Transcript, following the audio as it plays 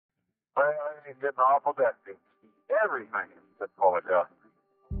I get an awful dusting. Everything is full of dust.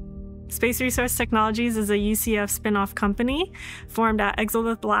 Space Resource Technologies is a UCF spin-off company formed at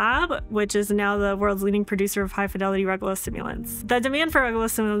Exolith Lab, which is now the world's leading producer of high-fidelity Regolith simulants. The demand for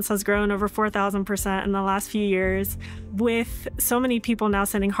Regolith simulants has grown over 4,000% in the last few years. With so many people now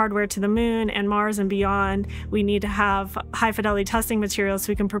sending hardware to the moon and Mars and beyond, we need to have high-fidelity testing materials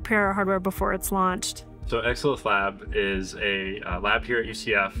so we can prepare our hardware before it's launched. So Exolith Lab is a lab here at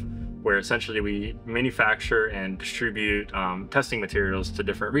UCF where essentially we manufacture and distribute testing materials to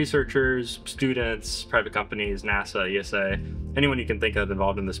different researchers, students, private companies, NASA, ESA, anyone you can think of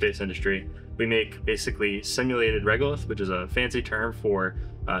involved in the space industry. We make basically simulated regolith, which is a fancy term for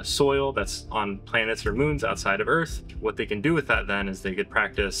soil that's on planets or moons outside of Earth. What they can do with that then is they could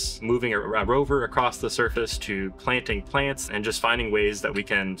practice moving a rover across the surface to planting plants and just finding ways that we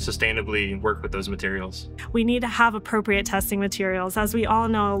can sustainably work with those materials. We need to have appropriate testing materials. As we all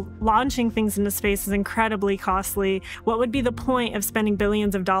know, launching things into space is incredibly costly. What would be the point of spending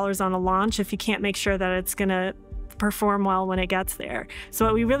billions of dollars on a launch if you can't make sure that it's going to perform well when it gets there? So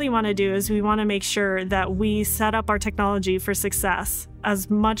what we really want to do is we want to make sure that we set up our technology for success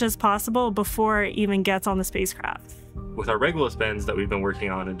as much as possible before it even gets on the spacecraft. With our Regolith bins that we've been working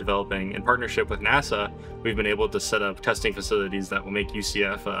on and developing in partnership with NASA, we've been able to set up testing facilities that will make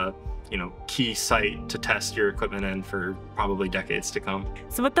UCF a key site to test your equipment in for probably decades to come.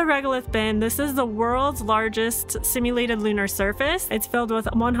 So with the Regolith bin, this is the world's largest simulated lunar surface. It's filled with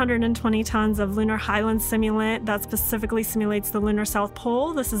 120 tons of lunar highland simulant that specifically simulates the lunar South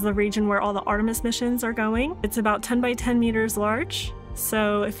Pole. This is the region where all the Artemis missions are going. It's about 10 by 10 meters large.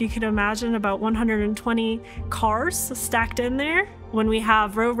 So if you could imagine about 120 cars stacked in there. When we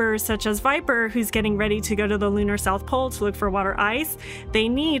have rovers such as Viper, who's getting ready to go to the lunar South Pole to look for water ice, they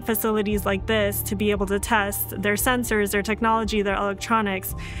need facilities like this to be able to test their sensors, their technology, their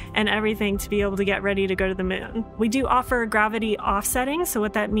electronics, and everything to be able to get ready to go to the moon. We do offer gravity offsetting, so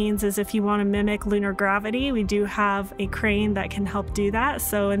what that means is if you want to mimic lunar gravity, we do have a crane that can help do that.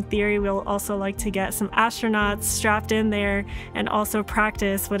 So in theory, we'll also like to get some astronauts strapped in there and also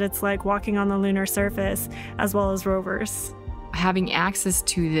practice what it's like walking on the lunar surface, as well as rovers. Having access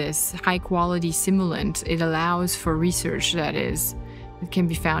to this high-quality simulant, it allows for research that can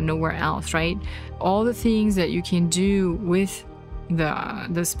be found nowhere else, right? All the things that you can do with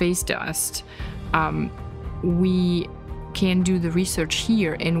the space dust, we can do the research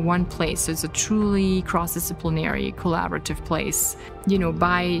here in one place. So it's a truly cross-disciplinary, collaborative place.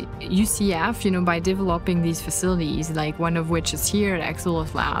 By UCF, by developing these facilities, like one of which is here at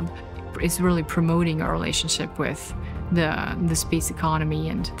Exolith Lab, is really promoting our relationship with the space economy,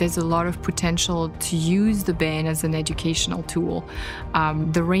 and there's a lot of potential to use the bin as an educational tool.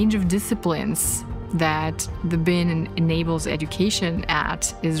 The range of disciplines that the bin enables education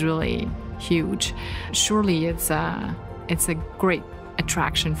at is really huge. Surely it's a great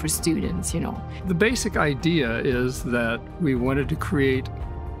attraction for students, The basic idea is that we wanted to create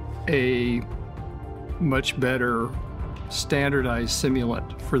a much better standardized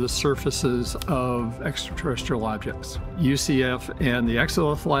simulant for the surfaces of extraterrestrial objects. UCF and the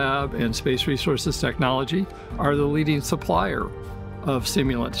Exolith Lab and Space Resources Technology are the leading supplier of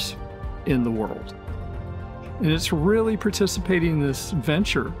simulants in the world. And it's really participating in this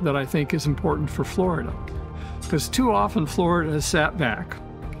venture that I think is important for Florida. Because too often Florida has sat back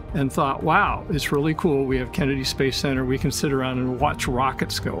and thought, wow, it's really cool. We have Kennedy Space Center. We can sit around and watch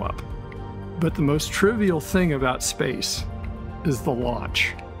rockets go up. But the most trivial thing about space is the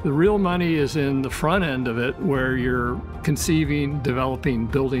launch. The real money is in the front end of it, where you're conceiving, developing,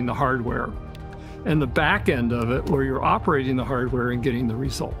 building the hardware, and the back end of it, where you're operating the hardware and getting the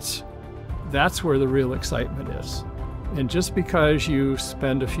results. That's where the real excitement is. And just because you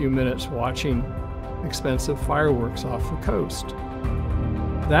spend a few minutes watching expensive fireworks off the coast,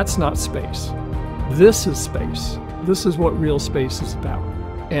 that's not space. This is space. This is what real space is about.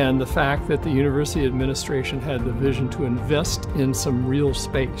 And the fact that the university administration had the vision to invest in some real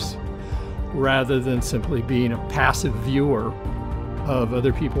space rather than simply being a passive viewer of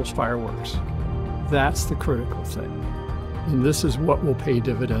other people's fireworks, that's the critical thing. And this is what will pay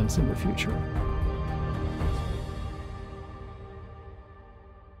dividends in the future.